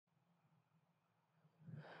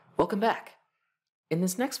Welcome back. In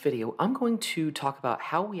this next video, I'm going to talk about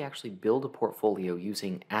how we actually build a portfolio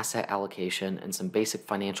using asset allocation and some basic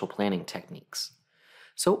financial planning techniques.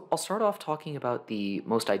 So I'll start off talking about the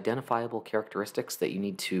most identifiable characteristics that you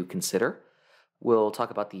need to consider. We'll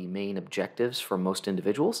talk about the main objectives for most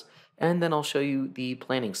individuals, and then I'll show you the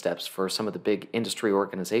planning steps for some of the big industry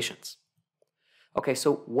organizations. Okay,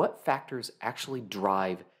 so what factors actually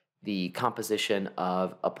drive the composition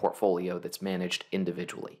of a portfolio that's managed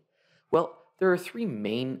individually? Well, there are three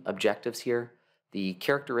main objectives here: the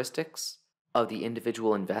characteristics of the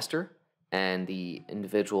individual investor and the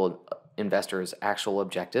individual investor's actual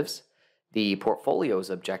objectives, the portfolio's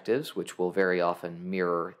objectives, which will very often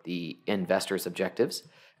mirror the investor's objectives,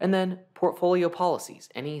 and then portfolio policies,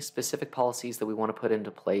 any specific policies that we want to put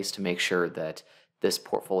into place to make sure that this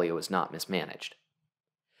portfolio is not mismanaged.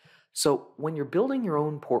 So, when you're building your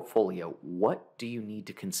own portfolio, what do you need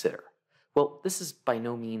to consider? Well, this is by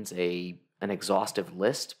no means an exhaustive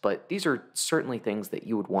list, but these are certainly things that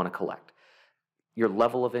you would want to collect. Your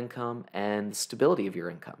level of income and the stability of your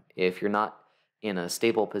income. If you're not in a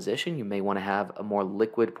stable position, you may want to have a more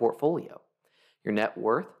liquid portfolio. Your net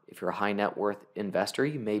worth, if you're a high net worth investor,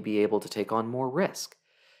 you may be able to take on more risk.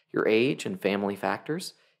 Your age and family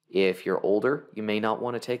factors. If you're older, you may not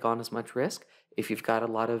want to take on as much risk. If you've got a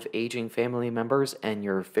lot of aging family members and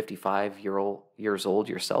you're 55 years old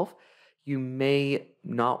yourself, you may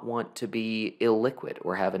not want to be illiquid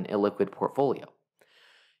or have an illiquid portfolio.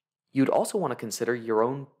 You'd also want to consider your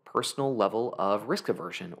own personal level of risk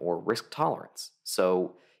aversion or risk tolerance.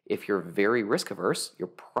 So if you're very risk averse, you're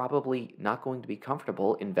probably not going to be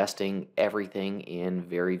comfortable investing everything in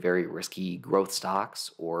very, very risky growth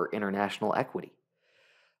stocks or international equity.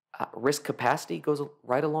 Risk capacity goes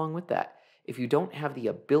right along with that. If you don't have the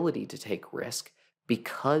ability to take risk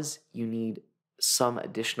because you need some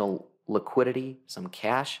additional liquidity, some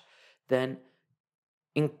cash, then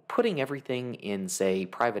in putting everything in, say,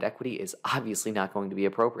 private equity is obviously not going to be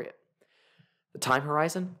appropriate. The time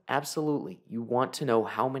horizon, absolutely. You want to know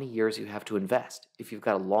how many years you have to invest. If you've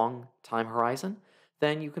got a long time horizon,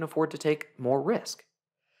 then you can afford to take more risk.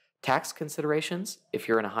 Tax considerations, if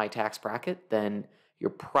you're in a high tax bracket, then you're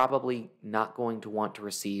probably not going to want to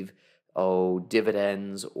receive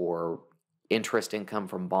dividends or interest income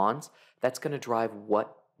from bonds. That's going to drive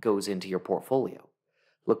what goes into your portfolio.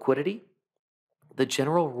 Liquidity, the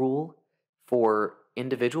general rule for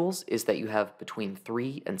individuals is that you have between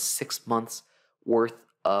 3 and 6 months worth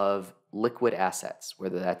of liquid assets,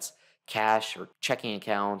 whether that's cash or checking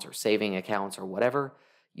accounts or saving accounts or whatever.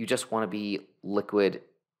 You just want to be liquid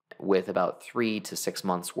with about 3 to 6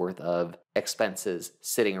 months worth of expenses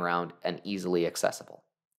sitting around and easily accessible.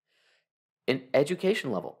 An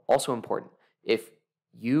education level, also important. If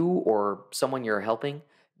you or someone you're helping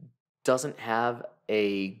doesn't have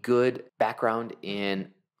a good background in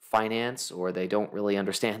finance or they don't really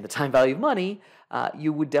understand the time value of money,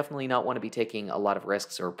 you would definitely not want to be taking a lot of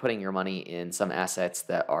risks or putting your money in some assets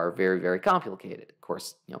that are very, very complicated. Of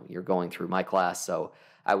course, you're going through my class, so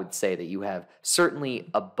I would say that you have certainly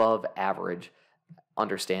above average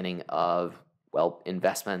understanding of,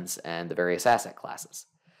 investments and the various asset classes.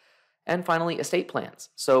 And finally, estate plans.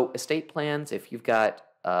 So estate plans, if you've got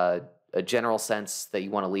a general sense that you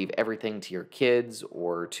want to leave everything to your kids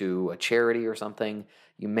or to a charity or something,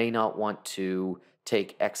 you may not want to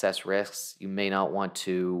take excess risks. You may not want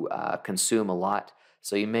to consume a lot.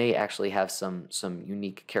 So you may actually have some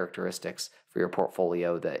unique characteristics for your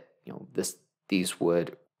portfolio that these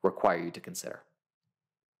would require you to consider.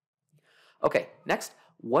 Okay, next,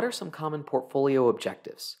 what are some common portfolio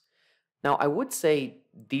objectives? Now, I would say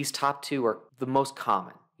these top two are the most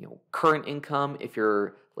common. Current income, if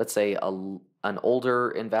you're, let's say, an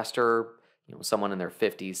older investor, someone in their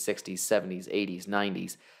 50s, 60s, 70s, 80s,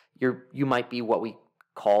 90s, you might be what we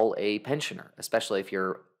call a pensioner, especially if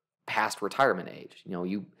you're past retirement age.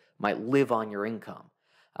 You might live on your income,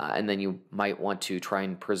 and then you might want to try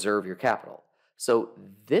and preserve your capital. So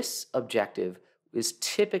this objective is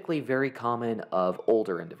typically very common of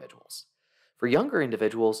older individuals. For younger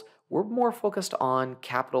individuals, we're more focused on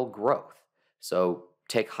capital growth. So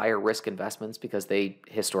take higher risk investments because they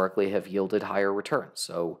historically have yielded higher returns.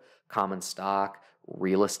 So common stock,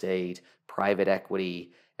 real estate, private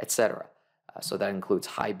equity, etc. So that includes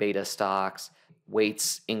high beta stocks,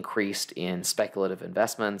 weights increased in speculative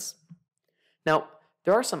investments. Now,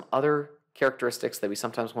 there are some other characteristics that we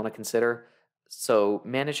sometimes want to consider. So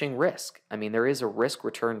managing risk. There is a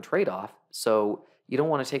risk-return trade-off, so you don't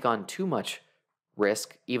want to take on too much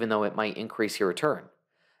risk, even though it might increase your return.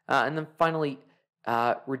 And then finally,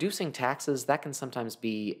 reducing taxes, that can sometimes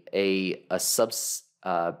be a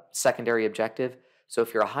secondary objective. So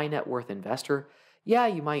if you're a high net worth investor, yeah,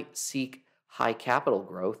 you might seek high capital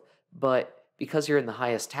growth, but because you're in the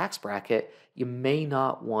highest tax bracket, you may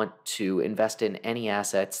not want to invest in any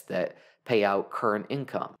assets that pay out current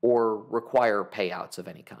income or require payouts of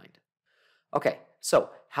any kind. Okay, so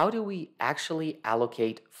how do we actually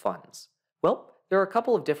allocate funds? Well, there are a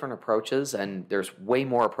couple of different approaches, and there's way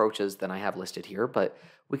more approaches than I have listed here, but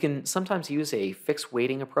we can sometimes use a fixed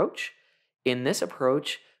weighting approach. In this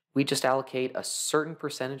approach, we just allocate a certain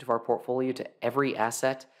percentage of our portfolio to every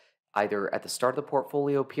asset, either at the start of the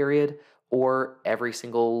portfolio period or every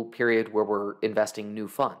single period where we're investing new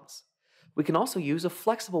funds. We can also use a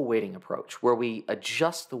flexible weighting approach where we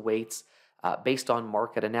adjust the weights based on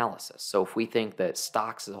market analysis. So if we think that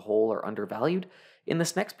stocks as a whole are undervalued, in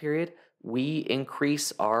this next period, we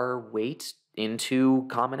increase our weight into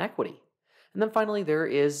common equity. And then finally, there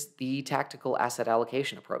is the tactical asset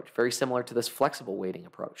allocation approach, very similar to this flexible weighting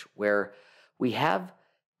approach, where we have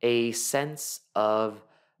a sense of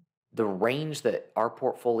the range that our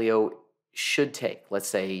portfolio should take, let's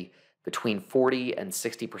say between 40 and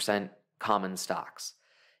 60% common stocks.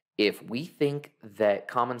 If we think that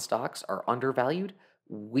common stocks are undervalued,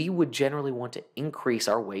 we would generally want to increase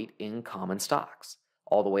our weight in common stocks,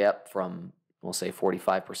 all the way up from, we'll say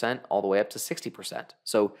 45%, all the way up to 60%.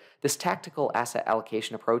 So this tactical asset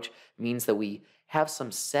allocation approach means that we have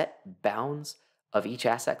some set bounds of each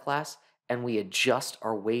asset class and we adjust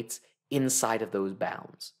our weights inside of those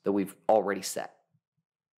bounds that we've already set.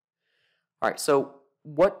 All right, so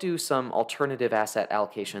what do some alternative asset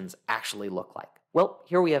allocations actually look like? Well,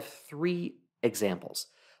 here we have three examples: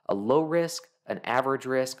 a low risk, an average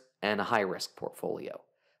risk, and a high risk portfolio.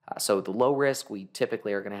 So the low risk, we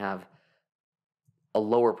typically are going to have a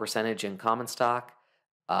lower percentage in common stock,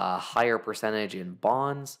 a higher percentage in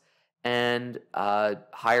bonds, and a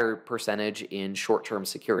higher percentage in short-term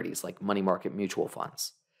securities like money market mutual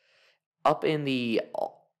funds. Up in the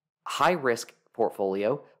high risk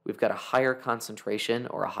portfolio, we've got a higher concentration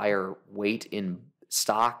or a higher weight in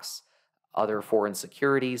stocks, other foreign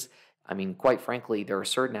securities. I mean, quite frankly, there are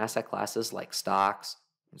certain asset classes like stocks,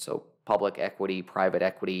 so public equity, private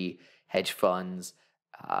equity, hedge funds,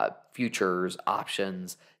 futures,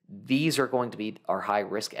 options. These are going to be our high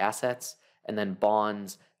risk assets, and then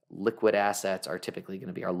bonds, liquid assets are typically going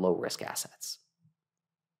to be our low risk assets.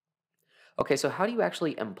 Okay, so how do you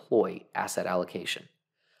actually employ asset allocation?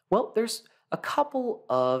 Well, there's a couple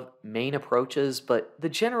of main approaches, but the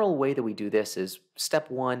general way that we do this is step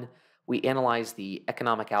one, we analyze the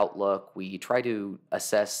economic outlook, we try to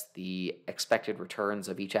assess the expected returns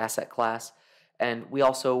of each asset class, and we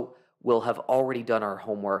also will have already done our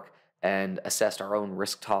homework and assessed our own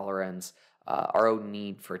risk tolerance, our own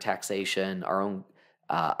need for taxation, our own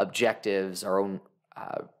objectives, our own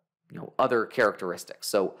other characteristics.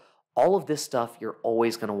 So all of this stuff you're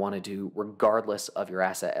always going to want to do regardless of your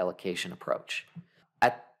asset allocation approach.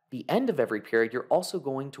 At the end of every period, you're also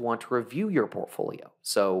going to want to review your portfolio.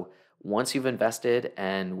 So once you've invested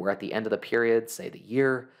and we're at the end of the period, say the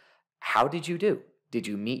year, how did you do? Did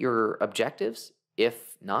you meet your objectives?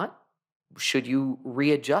 If not, should you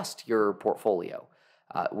readjust your portfolio?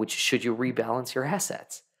 Should you rebalance your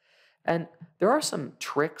assets? And there are some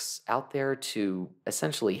tricks out there to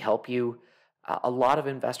essentially help you. A lot of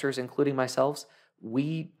investors, including myself,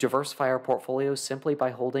 we diversify our portfolios simply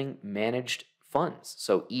by holding managed funds.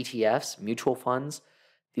 So ETFs, mutual funds,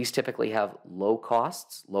 these typically have low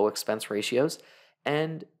costs, low expense ratios,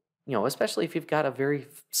 and especially if you've got a very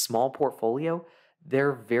small portfolio,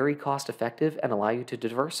 they're very cost effective and allow you to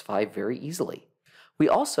diversify very easily. We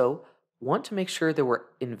also want to make sure that we're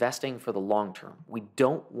investing for the long term. We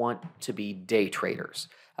don't want to be day traders.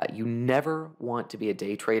 You never want to be a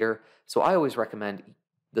day trader. So I always recommend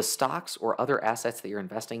the stocks or other assets that you're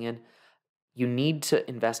investing in, you need to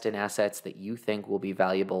invest in assets that you think will be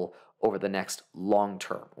valuable over the next long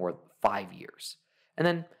term or 5 years. And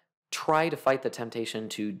then try to fight the temptation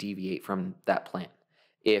to deviate from that plan.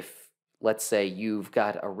 If, let's say, you've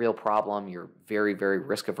got a real problem, you're very, very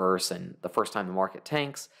risk averse, and the first time the market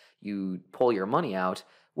tanks, you pull your money out,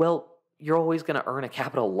 well, you're always going to earn a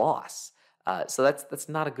capital loss. So that's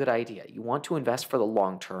not a good idea. You want to invest for the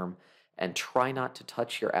long term and try not to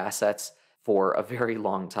touch your assets for a very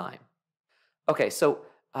long time. Okay, so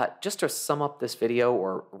just to sum up this video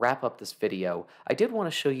or wrap up this video, I did want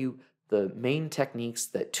to show you the main techniques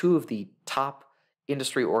that two of the top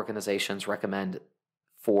industry organizations recommend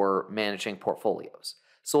for managing portfolios.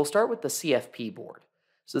 So we'll start with the CFP board.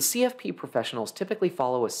 So the CFP professionals typically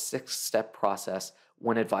follow a 6-step process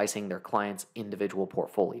when advising their clients' individual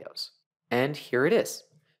portfolios. And here it is.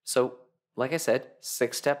 So, like I said,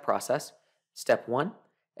 6-step process. Step 1,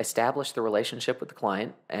 establish the relationship with the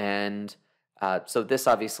client. And so this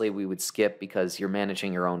obviously we would skip because you're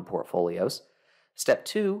managing your own portfolios. Step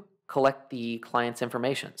two, collect the client's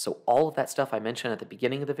information. So all of that stuff I mentioned at the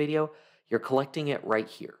beginning of the video, you're collecting it right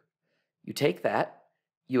here. You take that,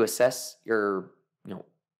 you assess your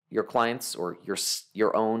clients or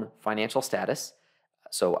your own financial status.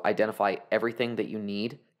 So identify everything that you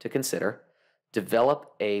need to consider,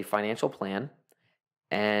 develop a financial plan,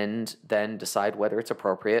 and then decide whether it's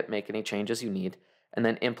appropriate, make any changes you need, and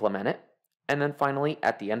then implement it. And then finally,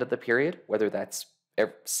 at the end of the period, whether that's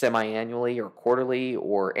semi-annually or quarterly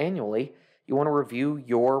or annually, you want to review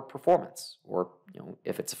your performance. Or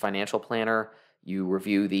if it's a financial planner, you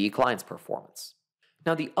review the client's performance.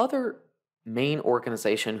 Now, the other main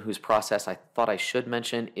organization whose process I thought I should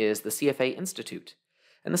mention is the CFA Institute.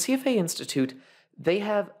 And the CFA Institute, they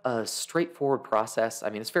have a straightforward process. I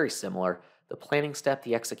mean, it's very similar. The planning step,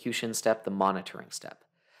 the execution step, the monitoring step.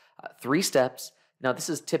 3 steps. Now, this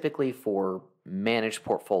is typically for managed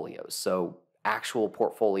portfolios, so actual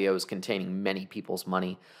portfolios containing many people's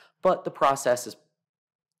money, but the process is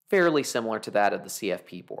fairly similar to that of the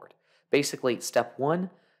CFP board. Basically, step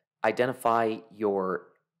 1, identify your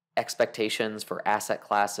expectations for asset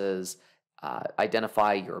classes,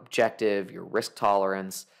 identify your objective, your risk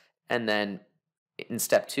tolerance, and then in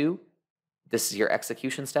step 2, this is your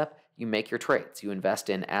execution step, you make your trades. You invest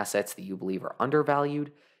in assets that you believe are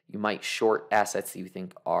undervalued. You might short assets that you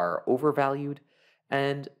think are overvalued.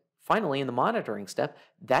 And finally, in the monitoring step,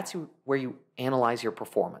 that's where you analyze your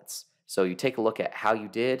performance. So you take a look at how you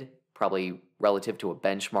did, probably relative to a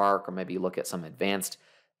benchmark, or maybe look at some advanced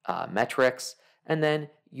metrics, and then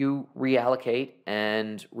you reallocate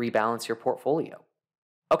and rebalance your portfolio.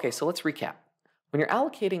 Okay, so let's recap. When you're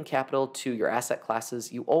allocating capital to your asset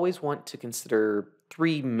classes, you always want to consider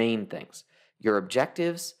 3 main things: your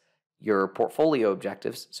objectives, your portfolio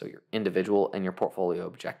objectives, so your individual and your portfolio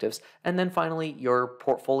objectives, and then finally your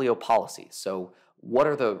portfolio policies. So what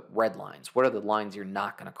are the red lines? What are the lines you're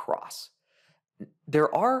not going to cross?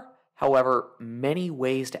 There are, however, many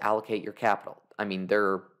ways to allocate your capital. I mean, there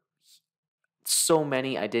are so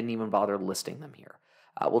many, I didn't even bother listing them here.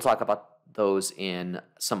 We'll talk about those in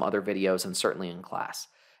some other videos and certainly in class.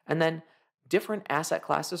 And then different asset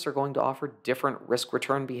classes are going to offer different risk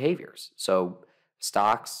return behaviors. So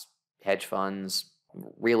stocks, hedge funds,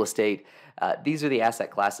 real estate, these are the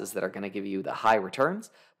asset classes that are going to give you the high returns,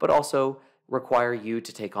 but also require you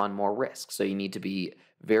to take on more risk. So you need to be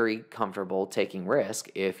very comfortable taking risk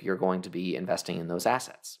if you're going to be investing in those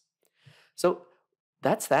assets. So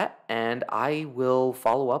that's that, and I will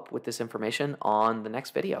follow up with this information on the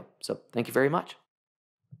next video. So thank you very much.